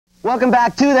Welcome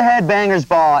back to the Headbangers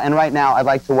Ball, and right now I'd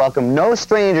like to welcome no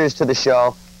strangers to the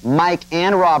show, Mike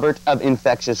and Robert of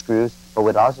Infectious Grooves, but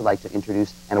would also like to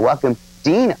introduce and welcome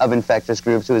Dean of Infectious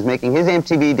Grooves, who is making his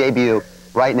MTV debut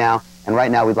right now, and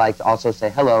right now we'd like to also say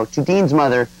hello to Dean's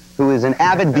mother, who is an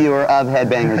avid viewer of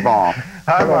Headbangers Ball.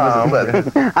 Hi,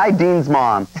 Mom. Hi, Dean's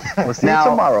mom. We'll see you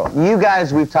tomorrow. You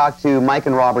guys, we've talked to Mike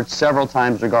and Robert several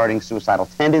times regarding suicidal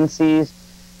tendencies,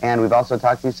 and we've also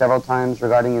talked to you several times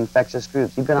regarding Infectious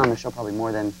Grooves. You've been on the show probably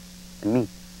more than me.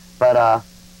 But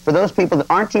for those people that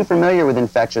aren't too familiar with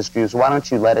Infectious Grooves, why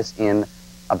don't you let us in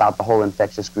about the whole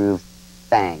Infectious Groove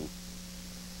thing?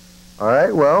 All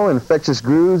right, well, Infectious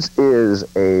Grooves is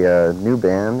a new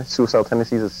band. Suicidal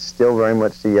Tendencies is still very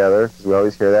much together, because we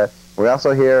always hear that. We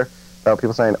also hear about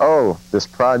people saying, oh, this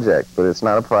project, but it's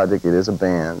not a project, it is a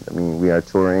band. I mean, we are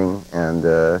touring,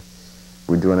 and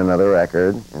we're doing another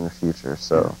record in the future,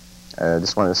 so I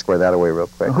just wanted to square that away real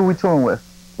quick. Who are we touring with?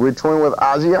 We're touring with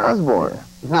Ozzy Osbourne. Yeah.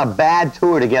 It's not a bad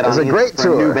tour to get on. It's a great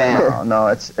tour. A new band. No,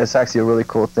 it's actually a really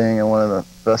cool thing, and one of the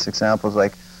best examples,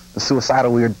 like the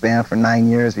Suicidal, we were banned for 9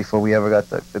 years before we ever got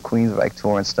the Queensryche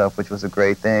tour and stuff, which was a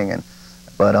great thing.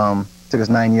 But it took us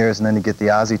 9 years, and then to get the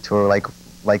Ozzy tour, like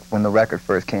when the record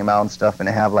first came out and stuff, and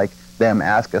to have like them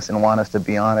ask us and want us to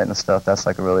be on it and stuff, that's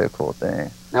like really a cool thing.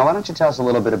 Now, why don't you tell us a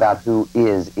little bit about who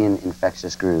is in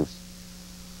Infectious Grooves?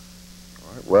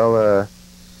 All right, well,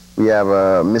 we have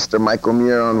Mr. Michael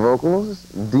Muir on vocals,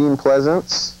 Dean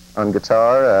Pleasance on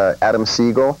guitar, Adam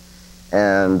Siegel,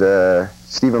 and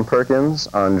Stephen Perkins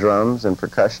on drums and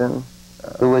percussion.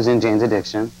 Who was in Jane's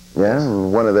Addiction. Yeah,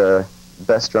 and one of the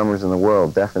best drummers in the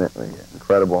world, definitely.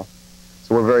 Incredible.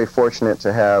 So we're very fortunate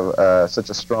to have such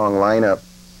a strong lineup,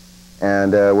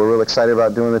 and we're real excited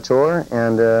about doing the tour,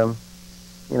 and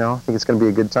you know, I think it's going to be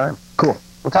a good time. Cool.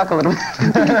 We'll talk a little bit.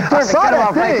 I saw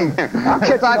that thing.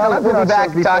 We'll be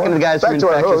back talking to the guys from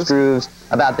Infectious Grooves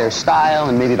about their style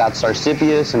and maybe about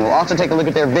Sarsippius, and we'll also take a look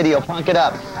at their video, Punk It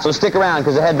Up. So stick around,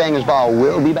 because the Headbangers Ball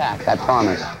will be back, I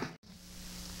promise.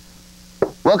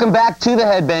 Welcome back to the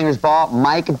Headbangers Ball.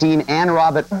 Mike, Dean, and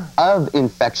Robert of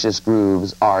Infectious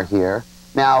Grooves are here.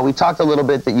 Now, we talked a little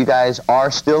bit that you guys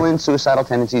are still in suicidal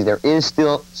tendencies. There is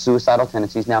still suicidal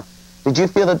tendencies. Now, did you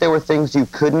feel that there were things you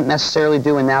couldn't necessarily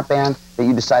do in that band that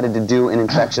you decided to do in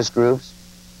Infectious Grooves?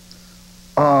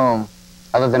 Other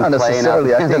than not play?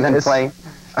 Necessarily.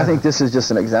 I think this is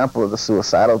just an example of the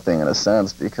suicidal thing in a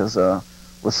sense, because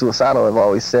with suicidal, I've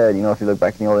always said, you know, if you look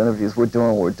back in the old interviews, we're doing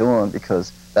what we're doing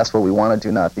because that's what we want to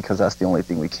do, not because that's the only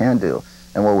thing we can do.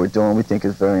 And what we're doing, we think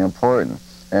is very important.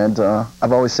 And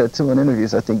I've always said, too, in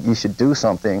interviews, I think you should do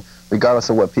something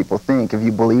regardless of what people think. If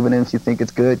you believe in it, if you think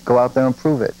it's good, go out there and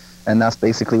prove it. And that's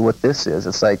basically what this is.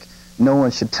 It's like no one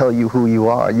should tell you who you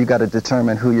are. You got to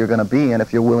determine who you're going to be, and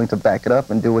if you're willing to back it up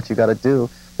and do what you got to do,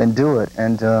 then do it.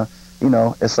 And you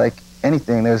know, it's like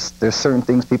anything. There's certain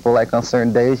things people like on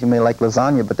certain days. You may like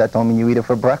lasagna, but that don't mean you eat it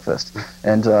for breakfast.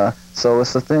 And so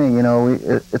it's the thing. You know,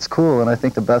 it's cool. And I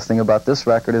think the best thing about this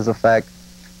record is the fact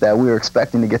that we were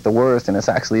expecting to get the worst, and it's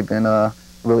actually been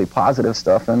really positive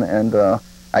stuff. And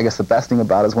I guess the best thing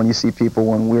about it is when you see people,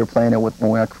 when we were playing it when we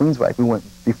were at Queensryche, we went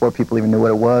before people even knew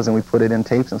what it was, and we put it in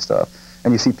tapes and stuff.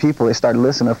 And you see people, they start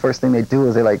listening, the first thing they do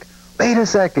is they're like, wait a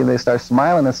second, they start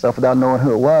smiling and stuff without knowing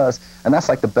who it was. And that's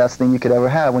like the best thing you could ever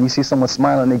have. When you see someone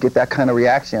smiling and they get that kind of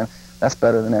reaction, that's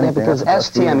better than anything. Yeah, because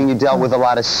ST, I mean, you dealt with a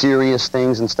lot of serious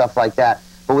things and stuff like that.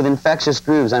 But with Infectious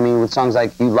Grooves, I mean, with songs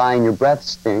like You Lie and Your Breath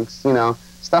Stinks, you know,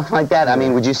 stuff like that. I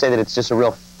mean, would you say that it's just a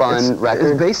real fun record?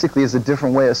 It's basically, it's a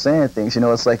different way of saying things. You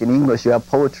know, it's like in English, you have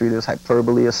poetry, there's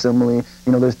hyperbole, a simile,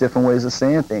 you know, there's different ways of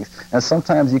saying things. And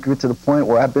sometimes you can get to the point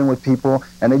where I've been with people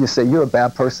and they just say, you're a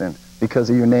bad person because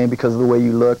of your name, because of the way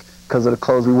you look, because of the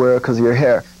clothes we wear, because of your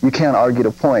hair. You can't argue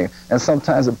the point. And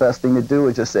sometimes the best thing to do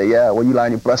is just say, yeah, well, you lie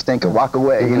on your breast stink and walk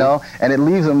away, you know? And it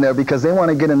leaves them there because they want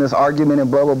to get in this argument and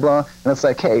blah, blah, blah. And it's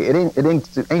like, hey, it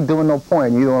ain't doing no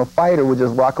point. You don't fight or we'll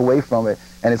just walk away from it.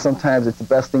 And sometimes it's the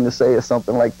best thing to say is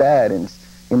something like that. And,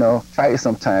 you know, try it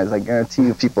sometimes. I guarantee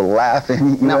you people laugh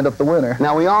and you end up the winner.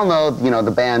 Now, we all know, you know,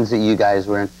 the bands that you guys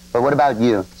were in. But what about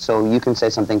you? So you can say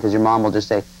something because your mom will just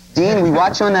say, Dean, we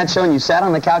watched you on that show and you sat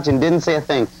on the couch and didn't say a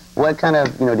thing. What kind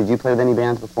of, you know, did you play with any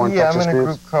bands before? Yeah, I'm in a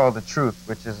group called The Truth,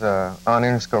 which is on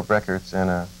Interscope Records,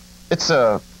 and it's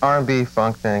a R&B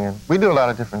funk thing, and we do a lot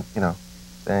of different, you know,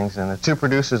 things. And the two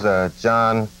producers,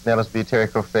 John Nettlesby, Terry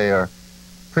Coffey, are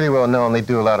pretty well known. They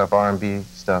do a lot of R&B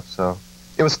stuff, so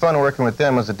it was fun working with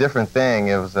them. It was a different thing.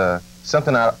 It was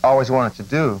something I always wanted to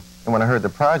do, and when I heard the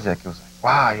project, it was like,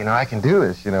 wow, you know, I can do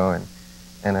this, you know, and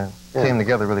came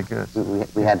together really good.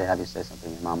 We had to have you say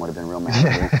something. Your mom would have been real mad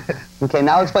at you. Okay,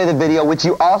 now let's play the video, which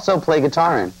you also play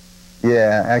guitar in.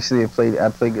 Yeah, actually, I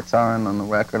played guitar on the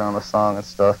record, on the song and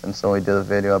stuff, and so we did a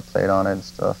video. I played on it and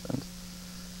stuff, and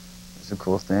it's a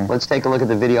cool thing. Let's take a look at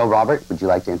the video. Robert, would you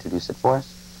like to introduce it for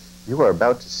us? You are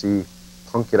about to see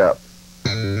Punk It Up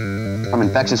From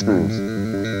Infectious Grooves.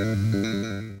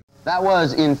 That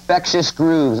was Infectious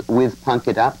Grooves with Punk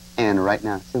It Up. And right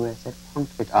now, see what I said? Punk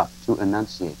It Up, to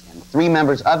enunciate. And 3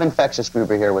 members of Infectious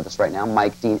Groove are here with us right now,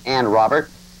 Mike, Dean, and Robert.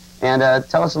 And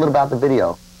tell us a little about the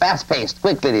video. Fast-paced,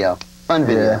 quick video, fun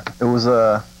video. Yeah, it was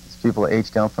these people at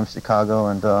H-Gum from Chicago,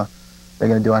 and they're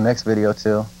going to do our next video,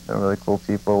 too. They're really cool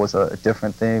people. It was a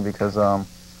different thing because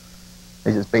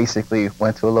they just basically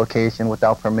went to a location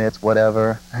without permits,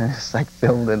 whatever, and just like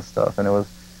filmed and stuff, and it was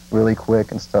really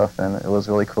quick and stuff, and it was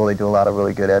really cool. They do a lot of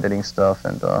really good editing stuff,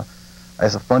 and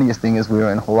as the funniest thing is we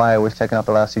were in Hawaii, we were checking out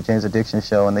the last two James Addiction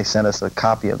show, and they sent us a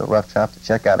copy of the rough draft to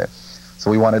check out it. So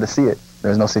we wanted to see it.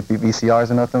 There's no VCRs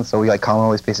or nothing, so we like calling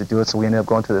all these places to do it, so we ended up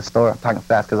going to the store. I'm talking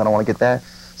fast because I don't want to get that.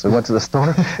 So we went to the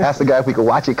store, asked the guy if we could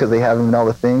watch it because they have them in all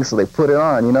the things, so they put it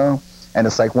on, you know? And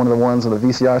it's like one of the ones on the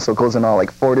VCR, so it goes in all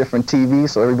like 4 different TVs,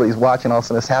 so everybody's watching, all of a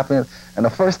sudden it's happening. And the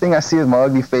first thing I see is my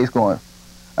ugly face going.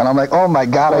 And I'm like, oh my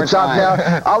God, I dropped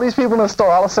down. All these people in the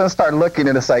store all of a sudden start looking,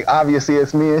 and it's like, obviously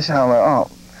it's me and shit. I'm like, oh,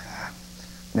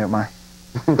 never mind.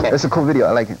 Okay. It's a cool video,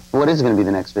 I like it. What is going to be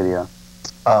the next video?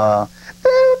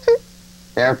 Therapy.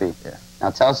 Therapy. Yeah. Now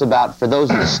tell us about, for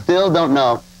those who still don't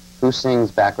know, who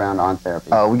sings background on Therapy?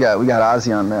 Oh, we got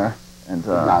Ozzy on there. And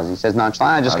Ozzy says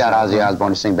nonchalant. I just got Ozzy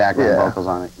Osbourne to sing background vocals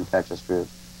on it. Infectious Groove.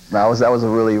 That was a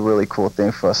really cool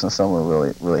thing for us, and something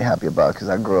we're really happy about, because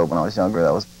I grew up when I was younger.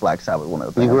 That was Black Sabbath, one of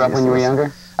the bands. You grew up when you were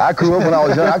younger? I grew up when I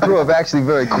was young. I grew up actually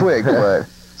very quick, but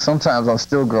sometimes I'm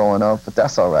still growing up, but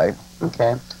that's all right.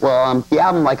 Okay. Well, the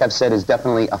album, like I've said, is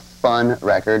definitely a fun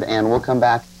record, and we'll come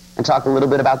back and talk a little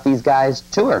bit about these guys'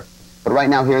 tour. But right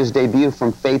now, here's debut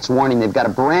from Fate's Warning. They've got a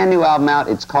brand new album out.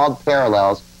 It's called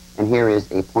Parallels, and here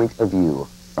is a point of view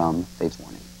from Fate's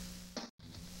Warning.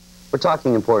 We're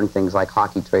talking important things like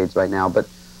hockey trades right now, but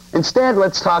instead,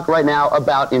 let's talk right now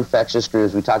about Infectious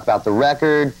Grooves. We talked about the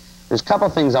record. There's a couple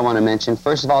things I want to mention.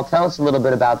 First of all, tell us a little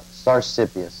bit about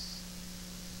Sarsipius.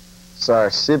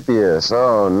 Sarsipius,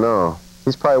 oh no.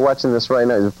 He's probably watching this right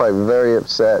now. He's probably very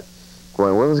upset,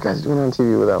 going, what are those guys doing on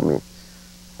TV without me?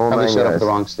 Probably showed up at the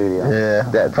wrong studio. Yeah,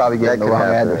 that probably gave him the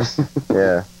wrong address.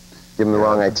 Yeah, give him the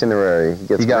wrong itinerary.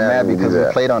 He got mad because we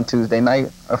played on Tuesday night,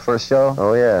 our first show.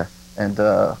 Oh yeah. And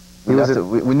we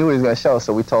knew he was going to show,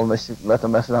 so we told him to let the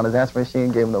message on his answer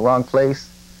machine, gave him the wrong place.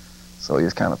 So he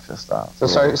was kind of pissed off. So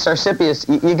Sarsipius,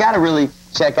 you got to really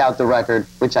check out the record,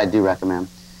 which I do recommend.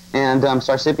 And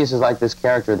Sarsipius is like this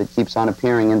character that keeps on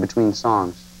appearing in between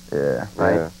songs. Yeah.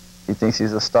 Right? Yeah. He thinks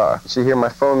he's a star. You should hear my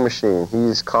phone machine.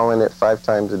 He's calling it 5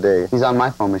 times a day. He's on my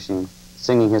phone machine,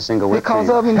 singing his single. He calls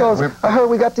up and goes, I heard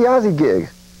we got the Ozzy gig.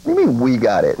 What do you mean we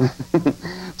got it?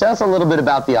 Tell us a little bit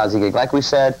about the Ozzy gig. Like we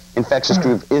said, Infectious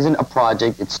Groove isn't a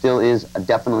project. It still is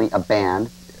definitely a band.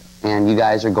 And you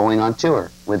guys are going on tour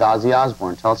with Ozzy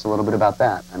Osbourne. Tell us a little bit about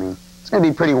that. I mean, it's going to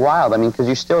be pretty wild. I mean, because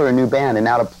you still are a new band and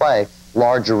now to play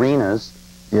large arenas.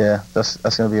 Yeah, that's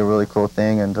going to be a really cool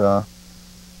thing. And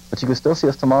but you can still see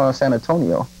us tomorrow in San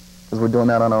Antonio, because we're doing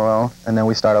that on our own. And then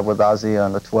we start up with Ozzy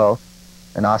on the 12th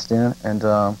in Austin. And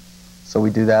so we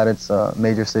do that. It's a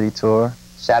major city tour.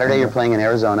 Saturday you're playing in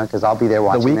Arizona, because I'll be there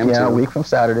watching them too. Yeah, a week from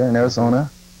Saturday in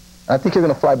Arizona. I think you're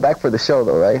going to fly back for the show,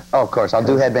 though, right? Oh, of course. I'll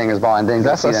do Headbangers Ball and then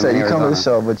that's see what I them said. in You Arizona. come to the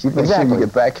show, but you make sure you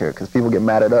get back here, because people get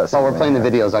mad at us. Oh, we're playing the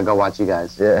videos. I'll go watch you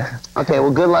guys. Yeah. Okay,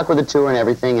 well, good luck with the tour and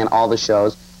everything and all the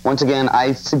shows. Once again,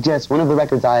 I suggest one of the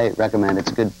records I recommend. It's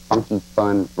a good, funky,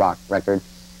 fun rock record.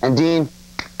 And Dean,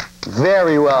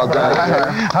 very well done.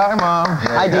 Hi, Mom.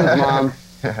 Hi, Dean's mom.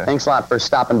 Thanks a lot for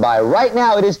stopping by. Right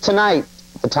now, it is tonight,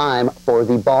 the time for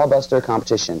the Ballbuster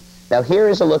competition. Now, here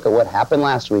is a look at what happened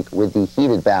last week with the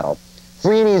heated battle.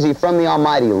 Free and Easy from the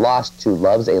Almighty lost to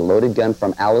Loves a Loaded Gun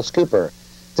from Alice Cooper.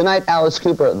 Tonight, Alice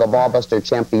Cooper, the Ballbuster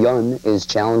champion, is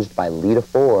challenged by Lita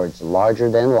Ford's Larger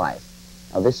Than Life.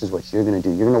 Now, this is what you're going to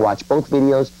do. You're going to watch both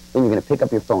videos, then you're going to pick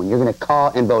up your phone. You're going to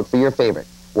call and vote for your favorite.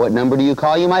 What number do you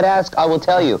call, you might ask? I will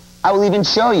tell you. I will even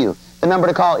show you. The number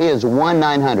to call is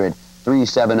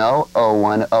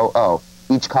 1-900-370-0100.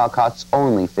 Each call costs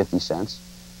only 50 cents.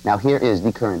 Now, here is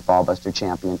the current Ballbuster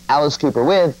champion, Alice Cooper,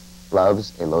 with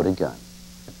Loves a Loaded Gun.